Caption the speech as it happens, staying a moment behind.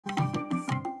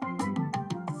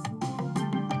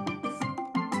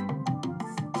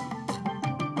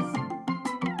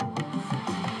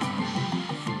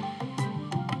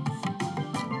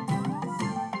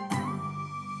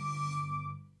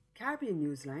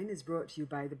Caribbean Newsline is brought to you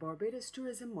by the Barbados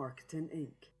Tourism Marketing,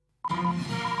 Inc.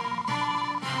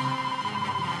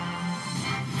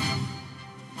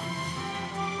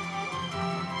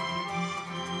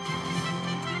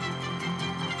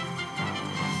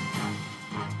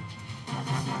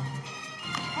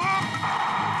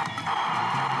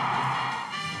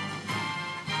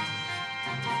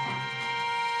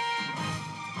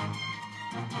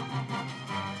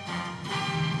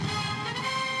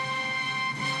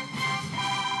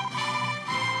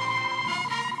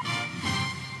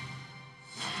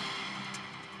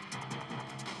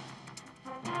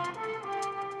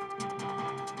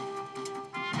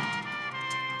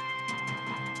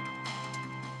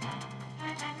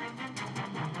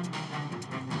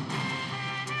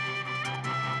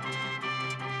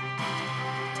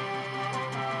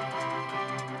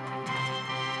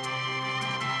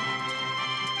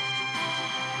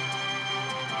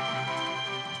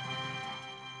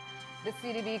 The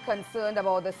CDB concerned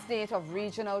about the state of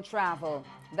regional travel.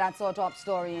 That's our top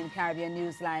story in Caribbean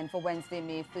Newsline for Wednesday,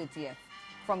 May 30th.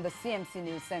 From the CMC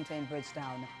News Center in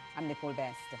Bridgetown, I'm Nicole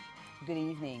Best. Good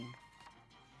evening.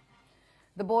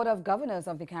 The Board of Governors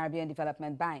of the Caribbean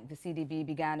Development Bank, the CDB,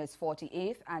 began its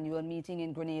 48th annual meeting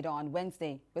in Grenada on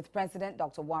Wednesday, with President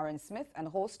Dr. Warren Smith and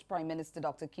host Prime Minister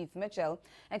Dr. Keith Mitchell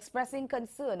expressing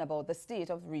concern about the state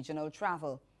of regional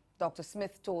travel. Dr.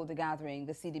 Smith told the gathering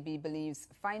the CDB believes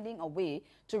finding a way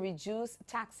to reduce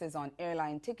taxes on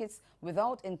airline tickets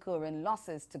without incurring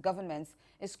losses to governments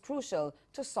is crucial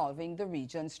to solving the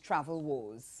region's travel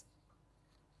woes.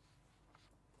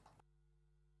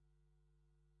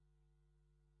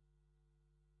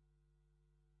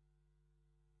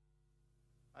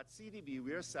 At CDB,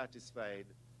 we are satisfied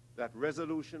that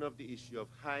resolution of the issue of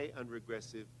high and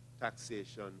regressive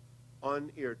taxation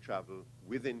on air travel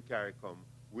within CARICOM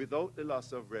without the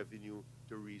loss of revenue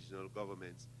to regional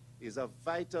governments is a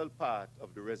vital part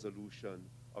of the resolution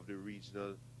of the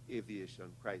regional aviation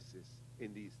crisis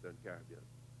in the Eastern Caribbean.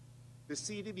 The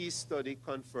CDB study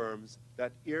confirms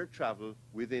that air travel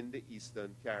within the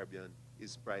Eastern Caribbean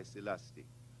is price elastic.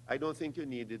 I don't think you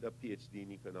needed a PhD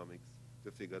in economics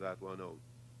to figure that one out.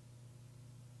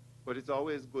 But it's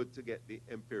always good to get the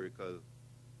empirical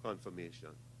confirmation.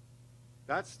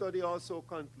 That study also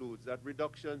concludes that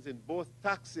reductions in both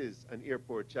taxes and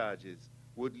airport charges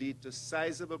would lead to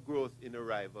sizable growth in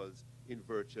arrivals in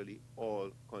virtually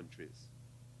all countries.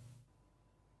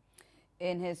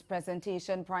 In his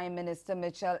presentation, Prime Minister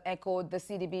Mitchell echoed the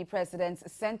CDB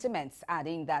president's sentiments,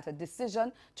 adding that a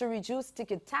decision to reduce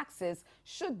ticket taxes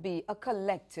should be a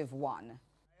collective one.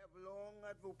 I have long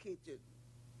advocated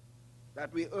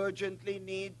that we urgently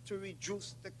need to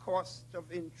reduce the cost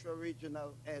of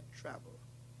intra-regional air travel.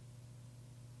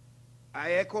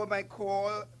 I echo my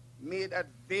call made at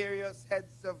various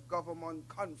heads of government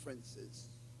conferences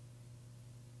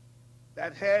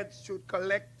that heads should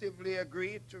collectively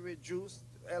agree to reduce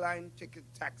airline ticket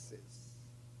taxes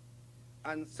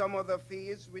and some other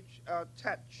fees which are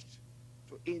attached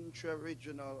to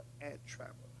intra-regional air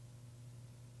travel.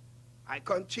 I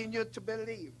continue to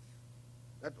believe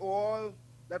that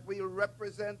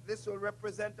this will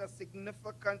represent a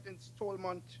significant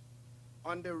installment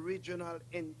on the regional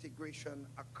integration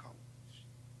account,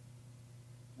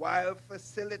 while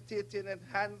facilitating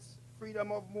enhanced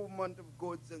freedom of movement of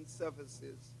goods and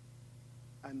services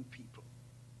and people.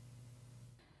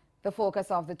 The focus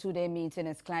of the two-day meeting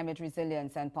is climate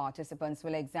resilience, and participants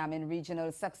will examine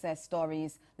regional success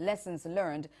stories, lessons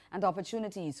learned, and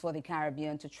opportunities for the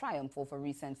Caribbean to triumph over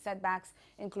recent setbacks,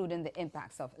 including the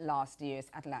impacts of last year's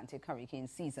Atlantic hurricane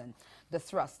season. The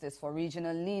thrust is for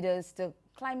regional leaders to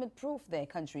climate-proof their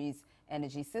country's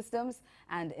energy systems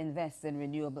and invest in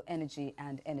renewable energy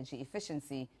and energy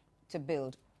efficiency to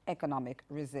build economic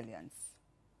resilience.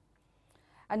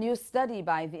 A new study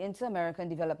by the Inter-American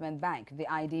Development Bank, the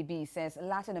IDB, says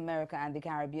Latin America and the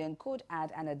Caribbean could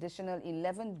add an additional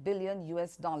 $11 billion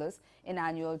in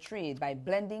annual trade by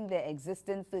blending their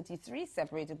existing 33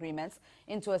 separate agreements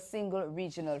into a single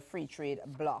regional free trade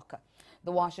bloc.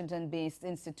 The Washington-based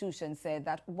institution said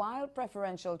that while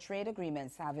preferential trade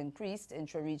agreements have increased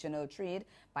intra-regional trade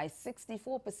by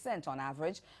 64% on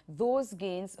average, those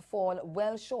gains fall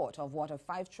well short of what a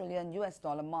 $5 trillion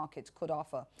market could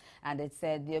offer. And it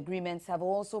said the agreements have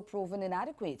also proven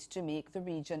inadequate to make the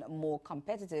region more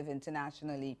competitive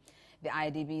internationally. The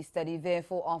IDB study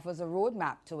therefore offers a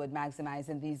roadmap toward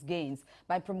maximizing these gains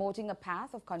by promoting a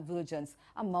path of convergence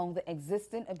among the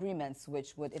existing agreements,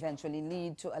 which would eventually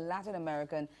lead to a Latin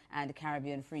American and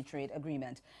Caribbean free trade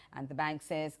agreement. And the bank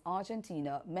says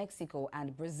Argentina, Mexico,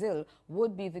 and Brazil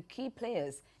would be the key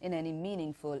players in any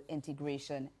meaningful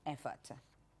integration effort.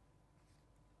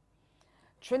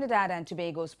 Trinidad and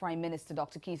Tobago's Prime Minister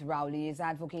Dr. Keith Rowley is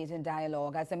advocating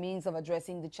dialogue as a means of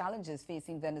addressing the challenges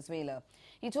facing Venezuela.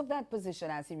 He took that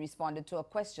position as he responded to a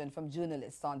question from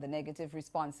journalists on the negative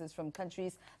responses from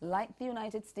countries like the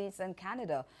United States and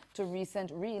Canada to recent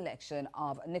re-election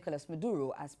of Nicolas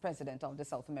Maduro as president of the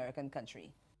South American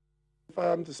country. If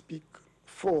I am to speak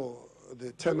for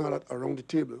the tenor around the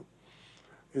table,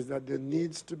 is that there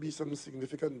needs to be some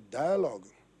significant dialogue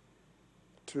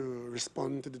to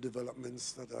respond to the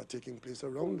developments that are taking place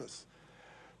around us.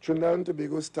 Trinidad and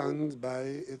Tobago stands by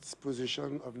its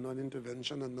position of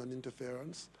non-intervention and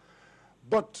non-interference.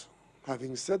 But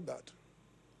having said that,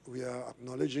 we are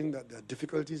acknowledging that there are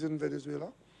difficulties in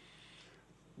Venezuela,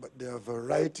 but there are a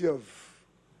variety of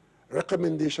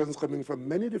recommendations coming from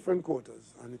many different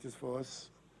quarters, and it is for us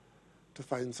to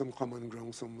find some common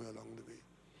ground somewhere along the way.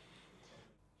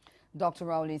 Dr.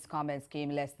 Rowley's comments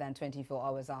came less than 24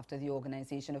 hours after the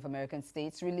Organization of American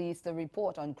States released a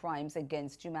report on crimes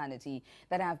against humanity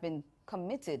that have been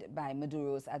committed by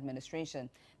Maduro's administration.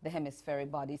 The hemispheric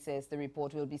body says the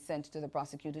report will be sent to the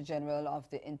Prosecutor General of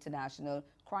the International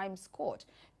Crimes Court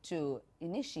to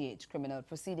initiate criminal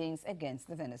proceedings against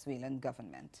the Venezuelan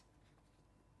government.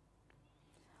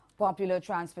 Popular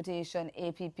transportation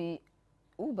APP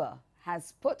Uber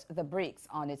has put the brakes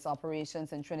on its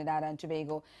operations in Trinidad and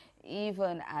Tobago,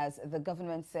 even as the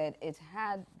government said it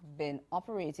had been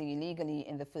operating illegally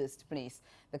in the first place.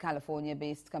 The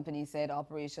California-based company said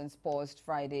operations paused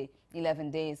Friday, 11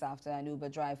 days after an Uber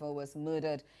driver was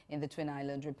murdered in the Twin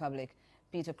Island Republic.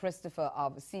 Peter Christopher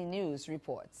of C News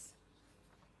reports.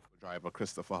 Driver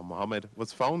Christopher Mohammed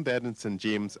was found dead in St.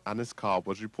 James and his car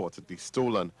was reportedly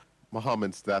stolen.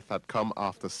 Mohammed's death had come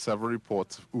after several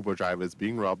reports of Uber drivers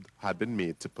being robbed had been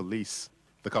made to police.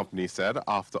 The company said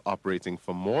after operating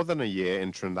for more than a year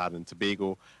in Trinidad and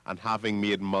Tobago and having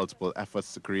made multiple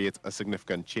efforts to create a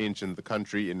significant change in the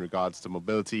country in regards to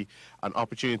mobility and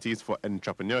opportunities for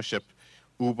entrepreneurship,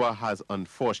 Uber has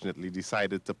unfortunately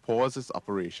decided to pause its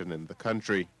operation in the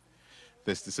country.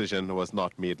 This decision was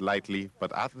not made lightly,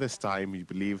 but at this time we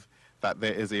believe that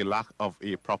there is a lack of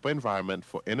a proper environment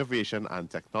for innovation and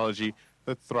technology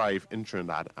that thrive in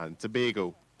Trinidad and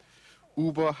Tobago.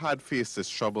 Uber had faced this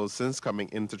trouble since coming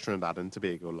into Trinidad and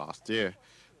Tobago last year.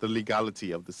 The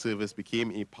legality of the service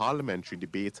became a parliamentary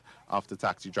debate after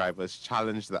taxi drivers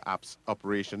challenged the app's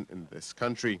operation in this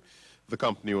country. The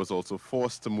company was also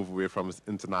forced to move away from its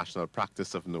international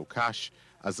practice of no cash,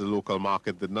 as the local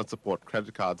market did not support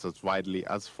credit cards as widely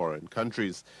as foreign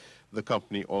countries. The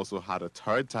company also had a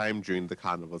third time during the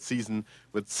carnival season,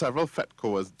 with several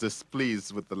FETCOs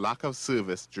displeased with the lack of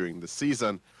service during the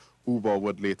season. Uber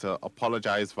would later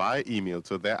apologize via email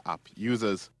to their app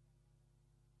users.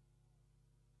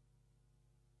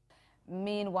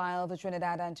 Meanwhile, the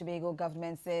Trinidad and Tobago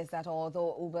government says that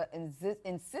although Uber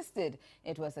insisted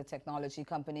it was a technology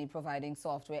company providing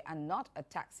software and not a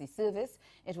taxi service,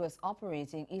 it was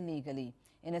operating illegally.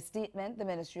 In a statement, the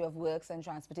Ministry of Works and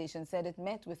Transportation said it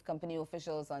met with company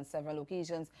officials on several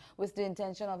occasions with the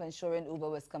intention of ensuring Uber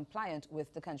was compliant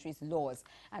with the country's laws.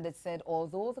 And it said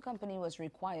although the company was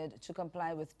required to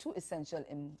comply with two essential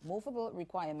immovable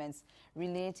requirements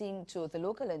relating to the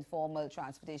local informal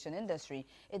transportation industry,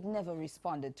 it never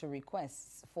responded to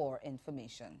requests for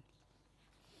information.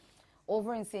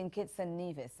 Over in St. Kitts and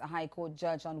Nevis, a High Court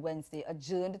judge on Wednesday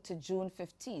adjourned to June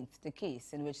 15th the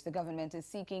case in which the government is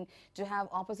seeking to have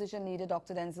opposition leader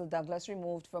Dr. Denzel Douglas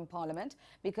removed from Parliament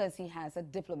because he has a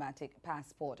diplomatic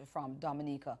passport from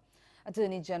Dominica.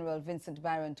 Attorney General Vincent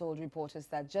Barron told reporters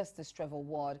that Justice Trevor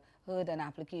Ward heard an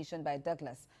application by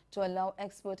Douglas to allow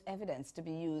expert evidence to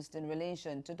be used in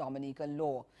relation to Dominica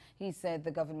law. He said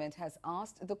the government has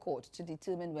asked the court to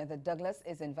determine whether Douglas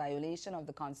is in violation of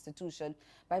the Constitution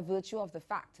by virtue of the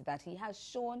fact that he has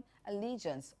shown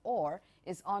allegiance or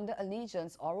is under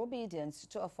allegiance or obedience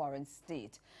to a foreign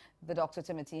state. The Dr.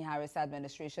 Timothy Harris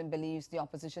administration believes the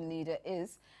opposition leader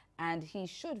is and he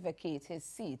should vacate his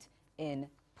seat in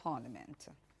Parliament.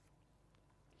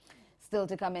 Still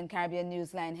to come in Caribbean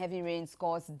Newsline, heavy rains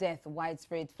caused death,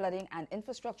 widespread flooding and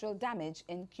infrastructural damage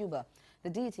in Cuba.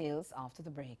 The details after the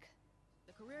break.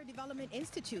 The Career Development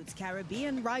Institute's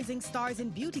Caribbean Rising Stars in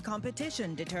Beauty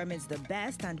competition determines the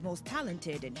best and most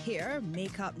talented in hair,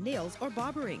 makeup, nails, or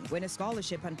barbering. Win a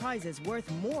scholarship and prizes worth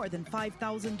more than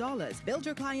 $5,000. Build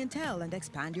your clientele and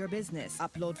expand your business.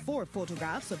 Upload 4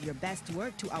 photographs of your best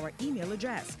work to our email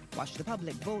address. Watch the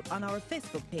public vote on our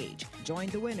Facebook page. Join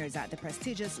the winners at the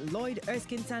prestigious Lloyd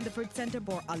Erskine Sandiford Center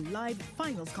for a live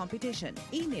finals competition.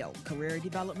 Email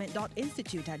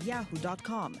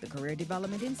careerdevelopment.institute@yahoo.com. The Career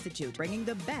Development Institute, bringing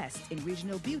the best in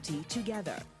regional beauty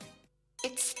together.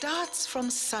 It starts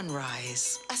from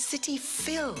sunrise, a city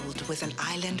filled with an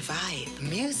island vibe,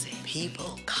 music,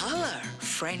 people, color,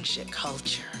 friendship,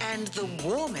 culture, and the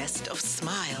warmest of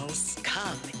smiles.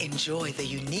 Come enjoy the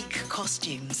unique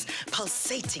costumes,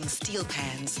 pulsating steel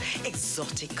pans,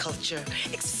 exotic culture,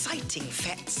 exciting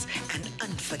fetes, and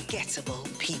unforgettable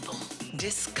people.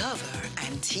 Discover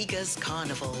Antigua's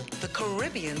Carnival, the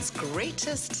Caribbean's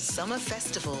greatest summer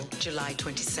festival, July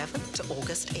 27th to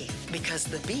August 8th, because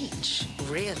the beach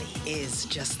really is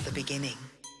just the beginning.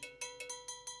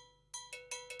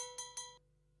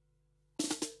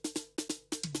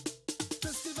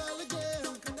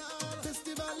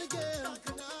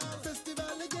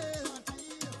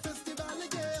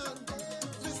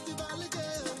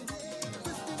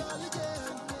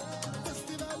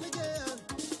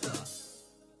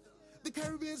 The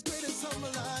Caribbean's greatest summer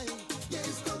line. Yeah,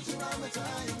 it's culture around the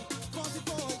time.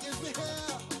 44 years we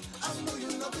here. I know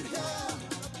you love it here.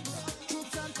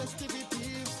 Troops and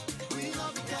festivities. We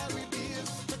love the Caribbean.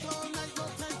 But all night, no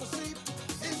time for sleep.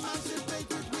 Emancipate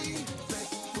with me.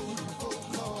 Best food and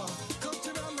folklore.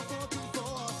 Culture on the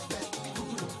 44. Best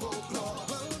food and folklore.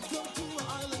 Welcome to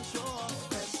our island shore.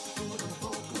 Best food and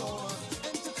folklore.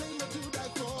 Entertainment to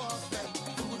die for. Best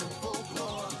food and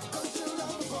folklore. Culture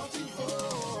on the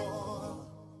 44.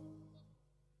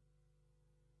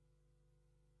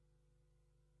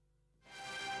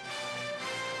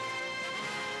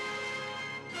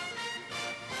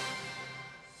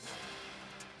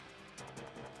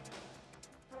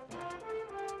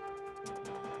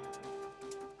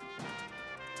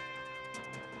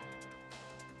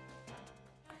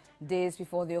 Days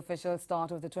before the official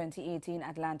start of the 2018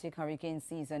 Atlantic hurricane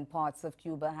season, parts of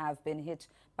Cuba have been hit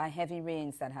by heavy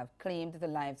rains that have claimed the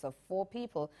lives of 4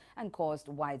 people and caused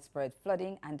widespread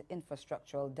flooding and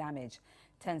infrastructural damage.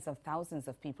 Tens of thousands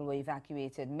of people were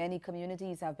evacuated. Many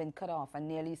communities have been cut off and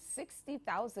nearly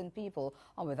 60,000 people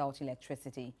are without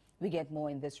electricity. We get more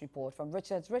in this report from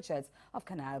Richards of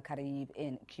Canal Caribe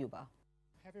in Cuba.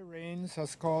 Heavy rains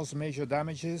has caused major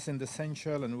damages in the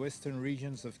central and western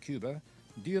regions of Cuba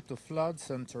due to floods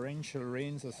and torrential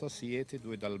rains associated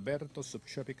with Alberto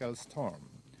subtropical storm.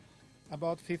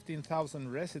 About 15,000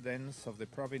 residents of the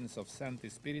province of Santi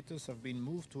Spiritus have been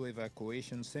moved to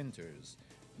evacuation centers.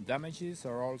 Damages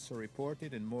are also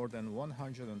reported in more than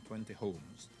 120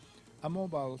 homes. A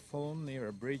mobile phone near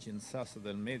a bridge in Sasa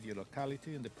del Medio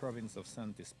locality in the province of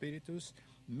Santi Spiritus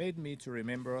made me to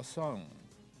remember a song.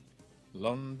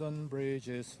 London Bridge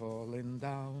is falling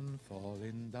down,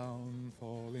 falling down,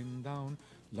 falling down.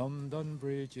 London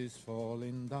Bridge is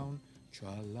falling down,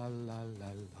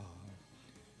 tra-la-la-la-la.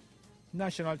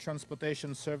 National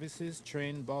transportation services,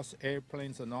 train, bus,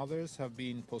 airplanes and others have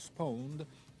been postponed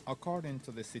according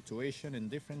to the situation in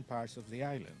different parts of the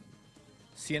island.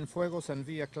 Cienfuegos and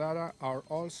Villa Clara are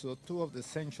also 2 of the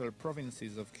central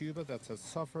provinces of Cuba that have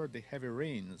suffered the heavy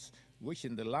rains, which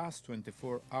in the last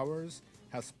 24 hours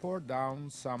has poured down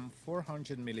some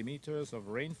 400 millimeters of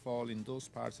rainfall in those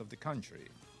parts of the country.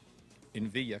 In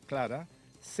Villa Clara,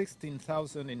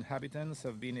 16,000 inhabitants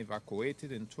have been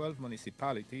evacuated in 12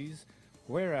 municipalities,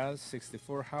 whereas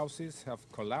 64 houses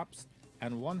have collapsed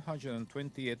and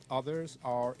 128 others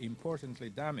are importantly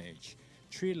damaged.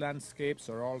 3 landscapes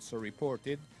are also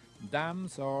reported.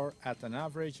 Dams are at an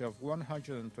average of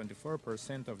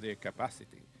 124% of their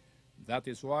capacity. That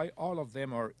is why all of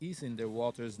them are easing their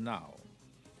waters now.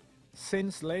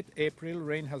 Since late April,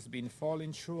 rain has been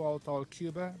falling throughout all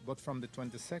Cuba, but from the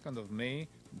 22nd of May,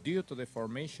 due to the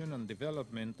formation and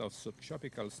development of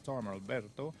subtropical storm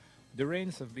Alberto, the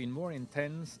rains have been more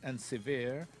intense and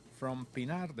severe from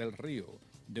Pinar del Rio,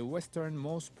 the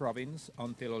westernmost province,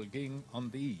 until Holguín on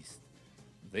the east.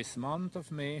 This month of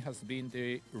May has been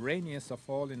the rainiest of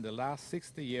all in the last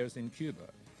 60 years in Cuba.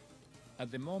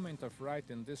 At the moment of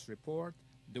writing this report,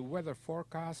 the weather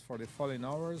forecast for the following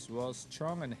hours was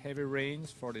strong and heavy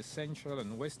rains for the central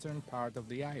and western part of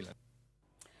the island.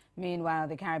 Meanwhile,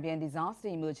 the Caribbean Disaster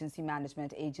Emergency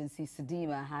Management Agency,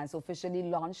 SEDEMA, has officially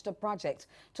launched a project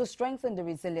to strengthen the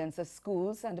resilience of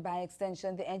schools and, by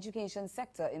extension, the education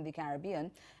sector in the Caribbean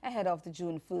ahead of the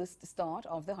June 1st start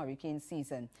of the hurricane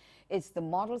season. It's the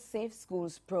Model Safe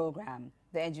Schools program.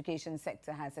 The education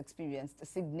sector has experienced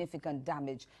significant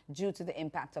damage due to the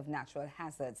impact of natural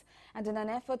hazards. And in an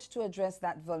effort to address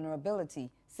that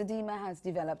vulnerability, SEDEMA has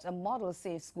developed a Model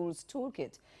Safe Schools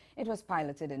toolkit. It was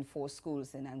piloted in 4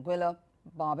 schools in Anguilla,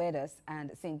 Barbados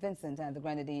and St. Vincent and the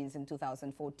Grenadines in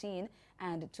 2014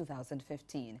 and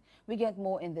 2015. We get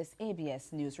more in this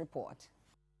ABS News report.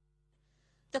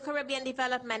 The Caribbean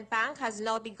Development Bank has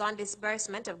now begun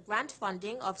disbursement of grant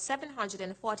funding of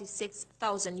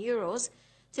 €746,000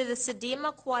 to the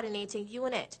SEDEMA Coordinating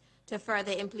Unit to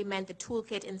further implement the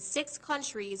toolkit in 6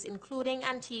 countries, including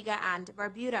Antigua and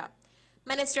Barbuda.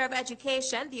 Minister of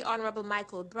Education, the Honorable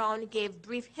Michael Brown, gave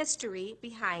brief history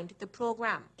behind the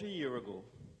program. A year ago,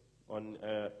 on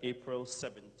April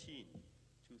 17,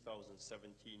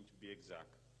 2017 to be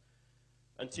exact,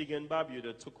 Antigua and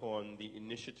Barbuda took on the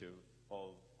initiative of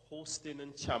hosting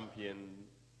and championing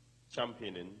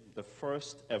the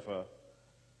first ever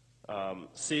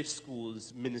Safe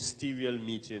Schools ministerial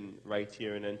meeting right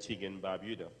here in Antigua and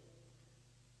Barbuda.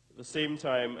 At the same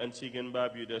time, Antigua and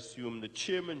Barbuda assumed the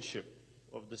chairmanship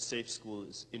of the Safe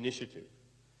Schools initiative.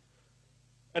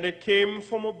 And it came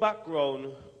from a background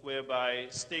whereby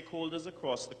stakeholders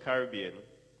across the Caribbean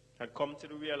had come to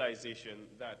the realization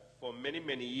that for many,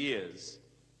 many years,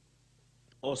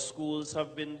 our schools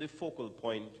have been the focal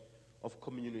point of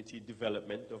community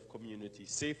development, of community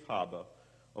safe harbor,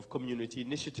 of community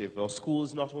initiative. Our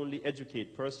schools not only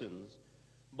educate persons,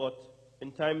 but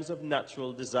in times of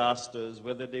natural disasters,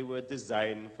 whether they were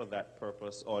designed for that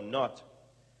purpose or not,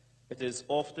 it is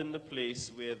often the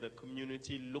place where the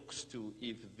community looks to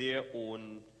if their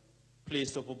own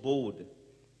place of abode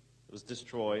was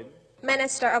destroyed.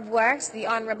 Minister of Works, the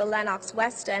Honorable Lennox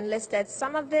Weston, listed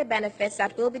some of the benefits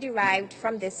that will be derived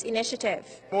from this initiative.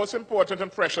 Most important and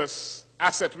precious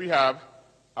asset we have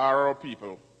are our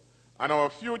people. And our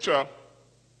future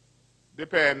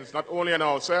depends not only on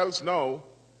ourselves now,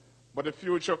 but the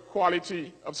future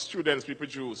quality of students we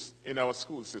produce in our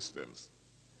school systems.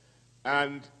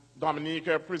 And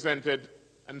Dominica presented,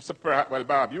 and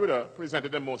Barbuda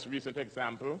presented the most recent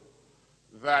example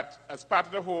that as part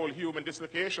of the whole human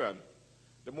dislocation,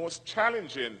 the most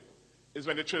challenging is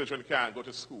when the children can't go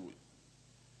to school.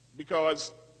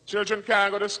 Because children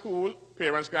can't go to school,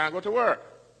 parents can't go to work.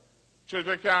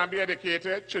 Children can't be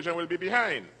educated, children will be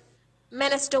behind.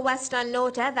 Minister Weston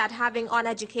noted that having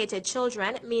uneducated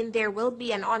children means there will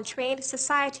be an untrained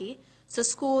society, so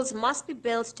schools must be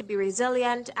built to be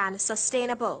resilient and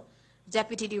sustainable.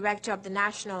 Deputy Director of the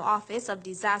National Office of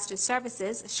Disaster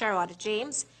Services, Sherrod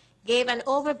James, gave an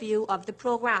overview of the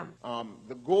program.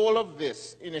 The goal of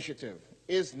this initiative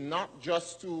is not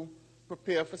just to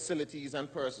prepare facilities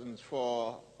and persons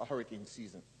for a hurricane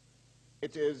season.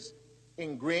 It is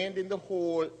ingrained in the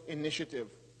whole initiative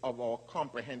of our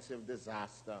comprehensive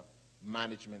disaster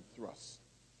management thrust.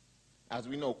 As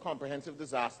we know, comprehensive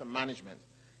disaster management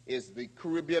is the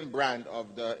Caribbean brand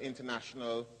of the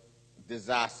International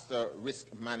Disaster Risk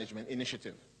Management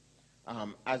Initiative.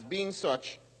 As being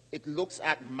such, it looks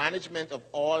at management of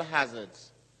all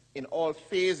hazards in all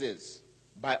phases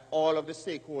by all of the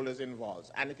stakeholders involved.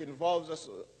 And it involves us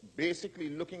basically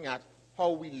looking at how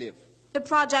we live. The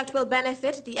project will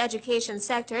benefit the education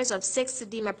sectors of 6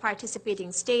 SEDIMA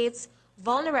participating states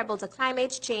vulnerable to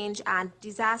climate change and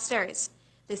disasters.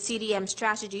 The CDM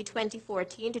Strategy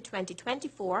 2014 to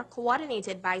 2024,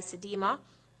 coordinated by SEDIMA,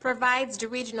 provides the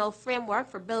regional framework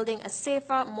for building a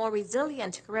safer, more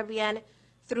resilient Caribbean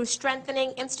through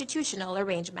strengthening institutional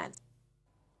arrangements.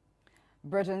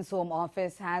 Britain's Home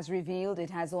Office has revealed it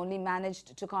has only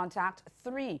managed to contact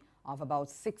 3 of about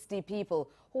 60 people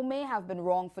who may have been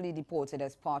wrongfully deported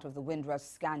as part of the Windrush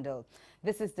scandal.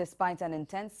 This is despite an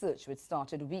intense search which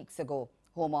started weeks ago.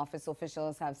 Home Office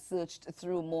officials have searched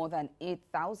through more than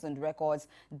 8,000 records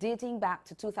dating back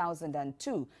to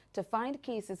 2002 to find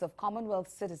cases of Commonwealth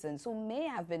citizens who may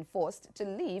have been forced to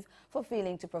leave for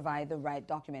failing to provide the right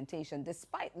documentation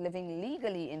despite living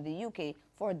legally in the UK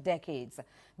for decades.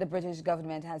 The British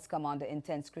government has come under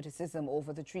intense criticism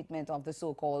over the treatment of the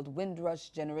so-called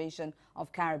Windrush generation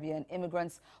of Caribbean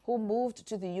immigrants who moved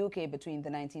to the UK between the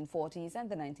 1940s and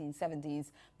the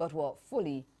 1970s but were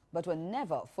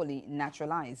never fully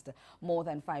naturalized. More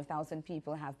than 5,000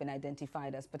 people have been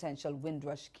identified as potential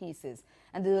Windrush cases.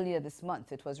 And earlier this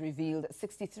month, it was revealed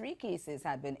 63 cases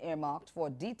had been earmarked for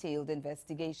detailed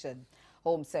investigation.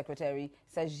 Home Secretary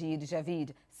Sajid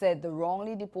Javid said the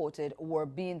wrongly deported were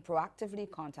being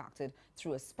proactively contacted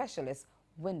through a specialist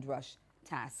Windrush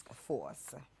task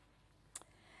force.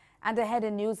 And ahead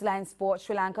in Newsline Sport,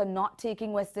 Sri Lanka not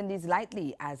taking West Indies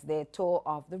lightly as their tour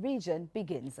of the region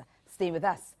begins. Stay with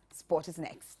us. Sport is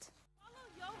next. Follow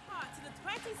your heart to the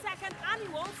 22nd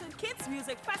Annual St. Kitts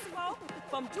Music Festival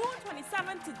from June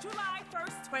 27th to July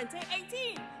 1st,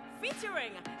 2018.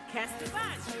 Featuring Kester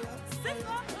Band,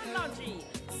 Sifa Logi,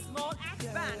 Small Axe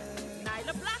Band,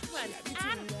 Nyla Blackman,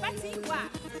 and Betty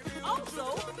Watt. Also,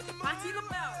 Patti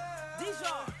LaBelle,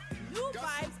 Dijon, New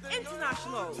Vibes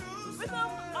International,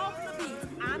 Rhythm of the Beat,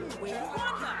 and Wayne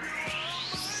Wonder.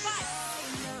 Spice,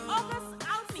 August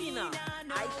Alsina,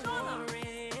 Aishona,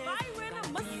 Byron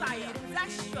Messiah,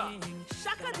 Dasha,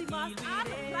 Shaka Dimas, and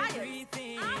Pliers,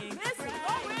 and Miss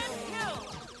Lauren Hill.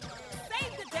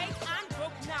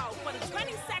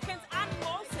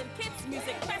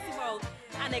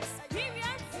 an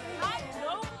experience like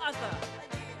no other.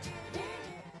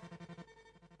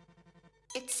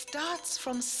 It starts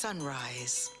from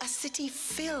sunrise, a city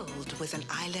filled with an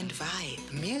island vibe,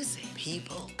 music,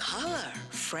 people, color,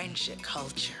 friendship,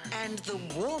 culture, and the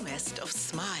warmest of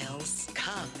smiles.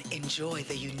 Come enjoy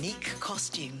the unique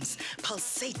costumes,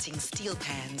 pulsating steel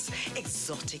pans,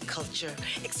 exotic culture,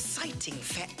 exciting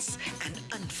fetes, and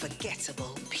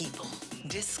unforgettable people.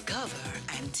 Discover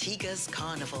Antigua's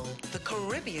Carnival, the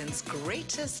Caribbean's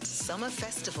greatest summer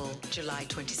festival, July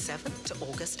 27th to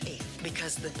August 8th,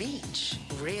 because the beach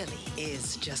really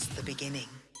is just the beginning.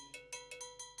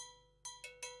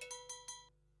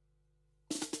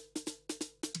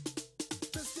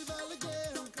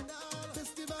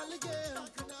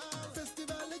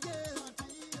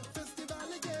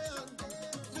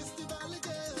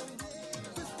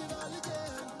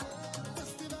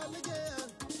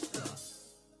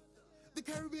 The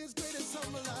Caribbean's greatest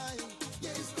summer line.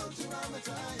 Yeah, it's country around the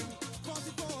time.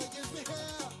 44 is me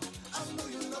here. I know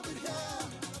you love it here.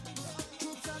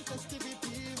 Troops and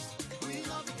festivities. We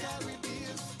love the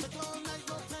Caribbean. But all night,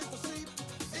 no time for sleep.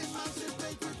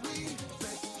 Emancipate with me.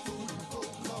 Best food and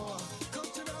folklore.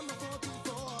 Culture around the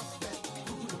 44. Best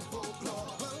food and folklore.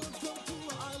 Welcome to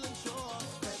our island shore.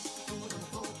 Best food and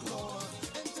folklore.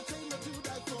 Entertainment to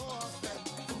die for. Best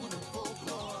food and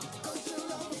folklore. Culture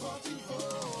around the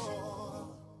 44.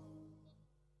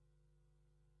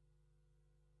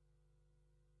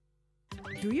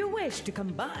 Do you wish to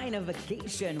combine a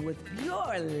vacation with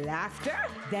pure laughter?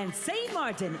 Then St.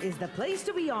 Martin is the place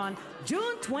to be on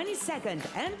June 22nd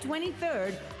and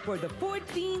 23rd for the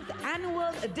 14th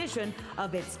annual edition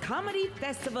of its comedy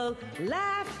festival,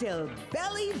 Laugh Till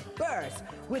Belly Burst,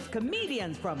 with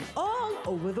comedians from all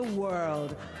over the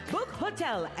world. Book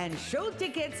hotel and show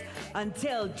tickets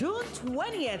until June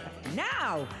 20th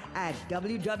now at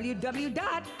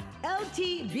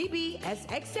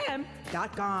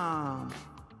www.ltbbsxm.com.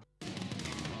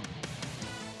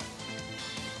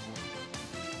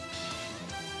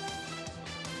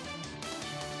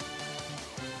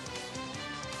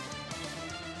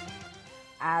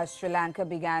 As Sri Lanka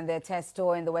began their test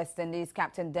tour in the West Indies,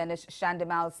 Captain Dinesh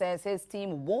Chandimal says his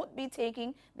team won't be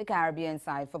taking the Caribbean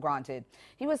side for granted.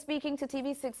 He was speaking to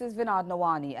TV6's Vinod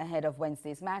Nawani ahead of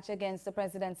Wednesday's match against the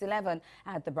President's 11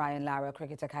 at the Brian Lara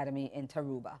Cricket Academy in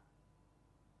Tarouba.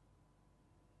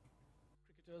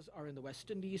 Cricketers are in the West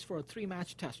Indies for a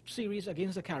three-match test series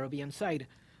against the Caribbean side.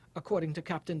 According to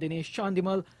Captain Dinesh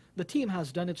Chandimal, the team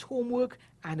has done its homework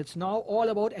and it's now all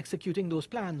about executing those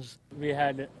plans. We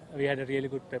had a really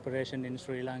good preparation in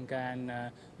Sri Lanka,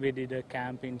 and we did a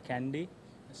camp in Kandy.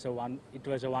 So it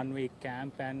was a one-week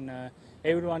camp, and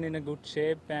everyone in a good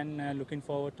shape and looking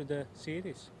forward to the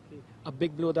series. A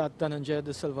big blow that Dhananjay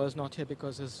De Silva is not here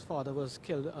because his father was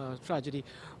killed, tragedy.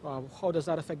 How does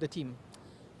that affect the team?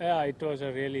 Yeah, it was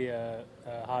a really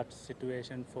hard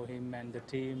situation for him and the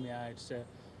team. Yeah,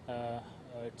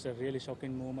 it's a really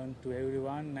shocking moment to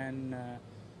everyone, and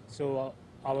so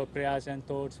our prayers and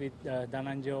thoughts with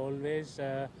Dhananjay always.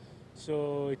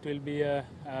 So it will be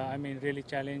really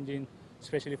challenging,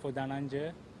 especially for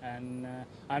Dhananjay, and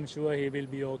I'm sure he will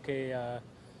be okay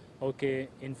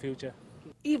in future.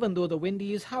 Even though the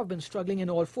Windies have been struggling in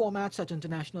all formats at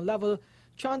international level,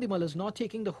 Chandimal is not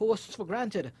taking the hosts for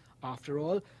granted. After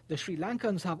all, the Sri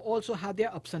Lankans have also had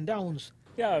their ups and downs.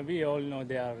 Yeah, we all know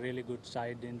they are a really good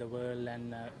side in the world,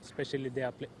 and especially if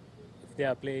they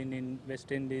are playing in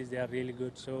West Indies, they are really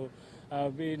good. So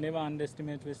we never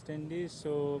underestimate West Indies.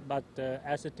 So, but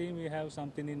as a team, we have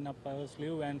something in up our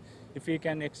sleeve, and if we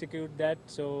can execute that,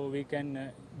 so we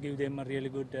can give them a really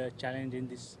good challenge in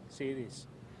this series.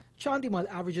 Chandimal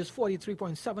averages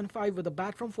 43.75 with a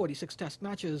bat from 46 test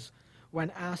matches. When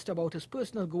asked about his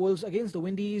personal goals against the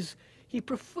Windies, he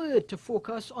preferred to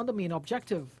focus on the main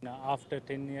objective. Now, after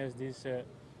 10 years, this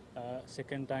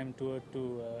second time tour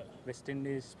to West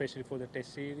Indies, especially for the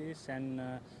test series, and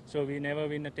so we never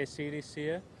win a test series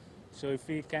here. So if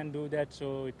we can do that,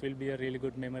 so it will be a really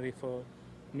good memory for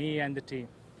me and the team.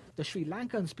 The Sri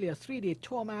Lankans play a three-day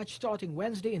tour match starting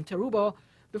Wednesday in Tarouba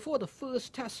before the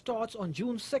first test starts on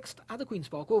June 6th at the Queen's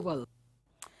Park Oval.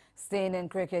 Staying in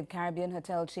cricket, Caribbean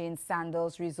hotel chain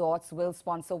Sandals Resorts will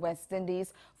sponsor West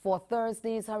Indies for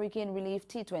Thursday's Hurricane Relief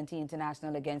T20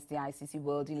 International against the ICC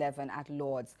World 11 at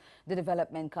Lord's. The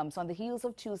development comes on the heels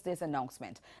of Tuesday's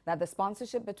announcement that the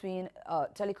sponsorship between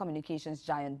telecommunications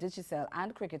giant Digicel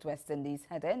and Cricket West Indies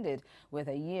had ended, with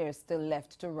a year still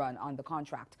left to run on the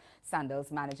contract.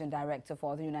 Sandals Managing Director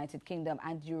for the United Kingdom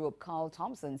and Europe, Carl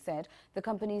Thompson, said the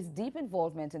company's deep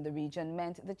involvement in the region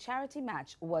meant the charity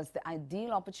match was the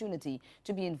ideal opportunity opportunity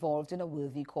to be involved in a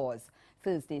worthy cause.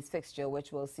 Thursday's fixture,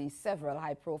 which will see several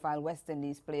high-profile West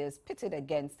Indies players pitted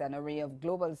against an array of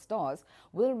global stars,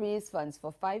 will raise funds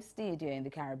for 5 stadia in the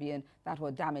Caribbean that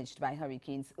were damaged by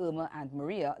Hurricanes Irma and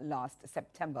Maria last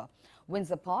September.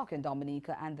 Windsor Park in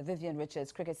Dominica and the Vivian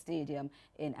Richards Cricket Stadium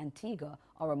in Antigua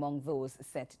are among those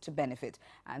set to benefit.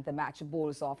 And the match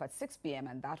bowls off at 6 p.m.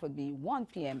 and that would be 1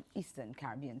 p.m. Eastern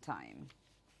Caribbean time.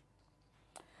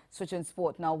 Switching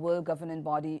sport now, world governing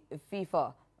body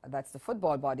FIFA, that's the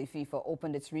football body FIFA,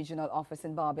 opened its regional office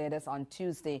in Barbados on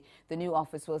Tuesday. The new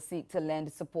office will seek to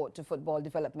lend support to football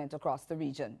development across the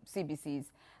region. CBC's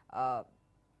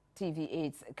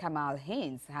TV8's Kamal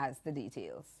Haynes has the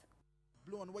details.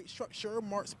 Blue and white structure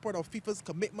marks part of FIFA's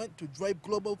commitment to drive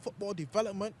global football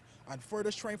development and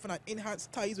further strengthen and enhance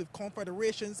ties with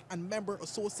confederations and member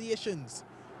associations.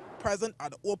 Present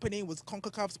at the opening was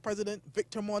CONCACAF's president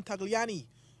Victor Montagliani,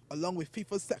 along with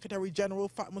FIFA's Secretary General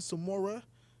Fatma Soumora,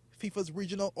 FIFA's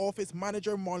regional office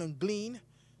manager Marlon Glean,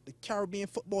 the Caribbean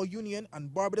Football Union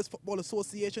and Barbados Football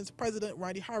Association's president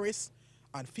Randy Harris,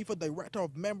 and FIFA Director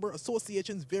of Member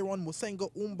Associations Veron Musenga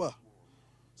Umba.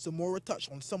 Soumora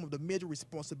touched on some of the major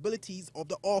responsibilities of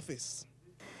the office.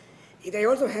 They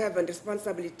also have a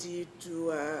responsibility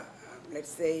to,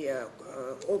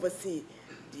 oversee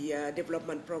the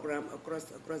development program across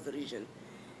the region.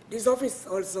 This office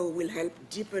also will help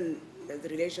deepen the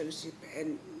relationship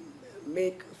and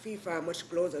make FIFA much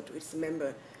closer to its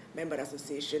member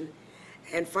association.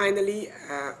 And finally,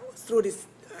 through this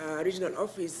regional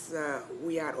office,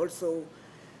 we are also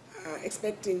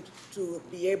expecting to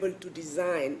be able to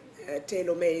design a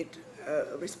tailor-made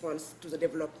response to the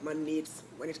development needs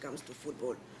when it comes to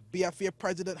football. BFA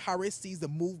President Harris sees the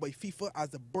move by FIFA as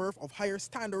the birth of higher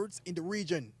standards in the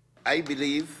region. I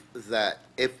believe that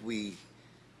if we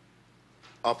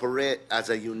operate as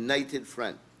a united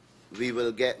front, we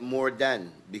will get more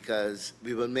done because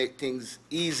we will make things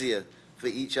easier for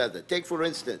each other. Take, for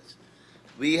instance,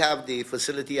 we have the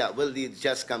facility at Wildeeds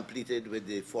just completed with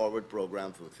the forward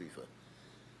program for FIFA.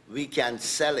 We can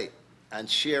sell it and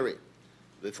share it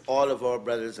with all of our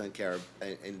brothers in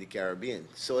the Caribbean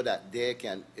so that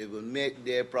it will make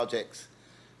their projects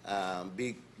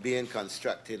being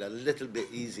constructed a little bit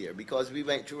easier because we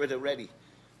went through it already.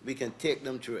 We can take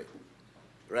them through it,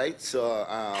 right? So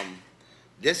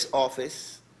this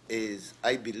office is,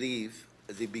 I believe,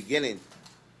 the beginning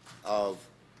of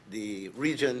the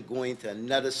region going to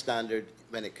another standard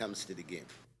when it comes to the game.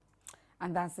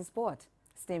 And that's the sport.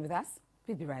 Stay with us.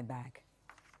 We'll be right back.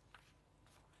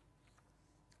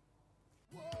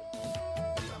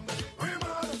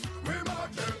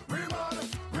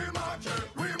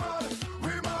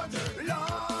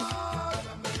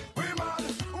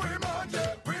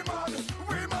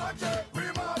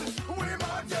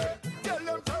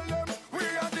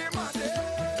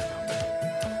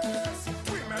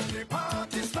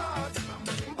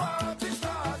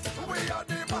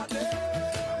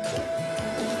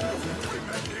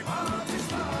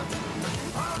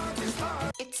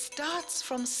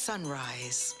 From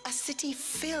sunrise, a city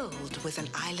filled with an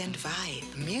island vibe,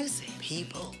 music,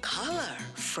 people, color,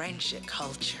 friendship,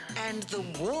 culture, and the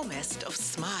warmest of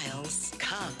smiles.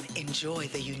 Come enjoy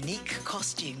the unique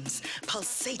costumes,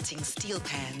 pulsating steel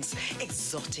pans,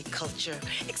 exotic culture,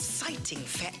 exciting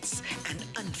fetes, and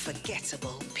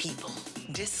unforgettable people.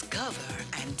 Discover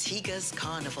Antigua's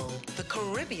Carnival, the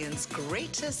Caribbean's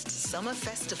greatest summer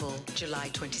festival, July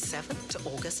 27th to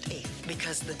August 8th,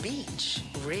 because the beach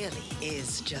really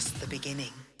is just the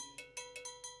beginning.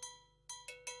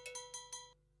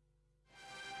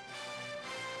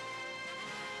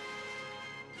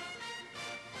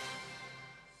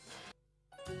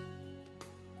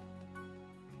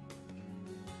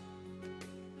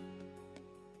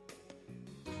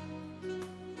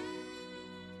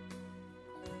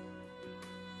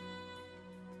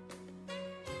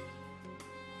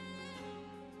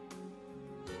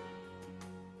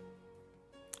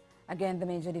 Again, the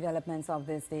major developments of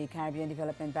this day. Caribbean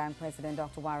Development Bank President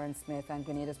Dr. Warren Smith and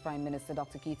Grenada's Prime Minister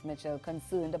Dr. Keith Mitchell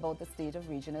concerned about the state of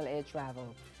regional air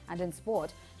travel. And in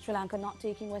sport, Sri Lanka not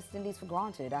taking West Indies for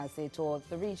granted as they toured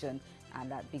the region, and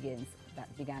that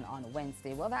began on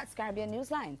Wednesday. Well, that's Caribbean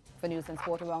Newsline. For news and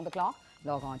sport around the clock,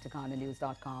 log on to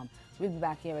KanaNews.com. We'll be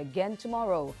back here again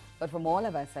tomorrow. But from all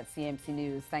of us at CMC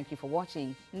News, thank you for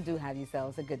watching and do have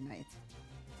yourselves a good night.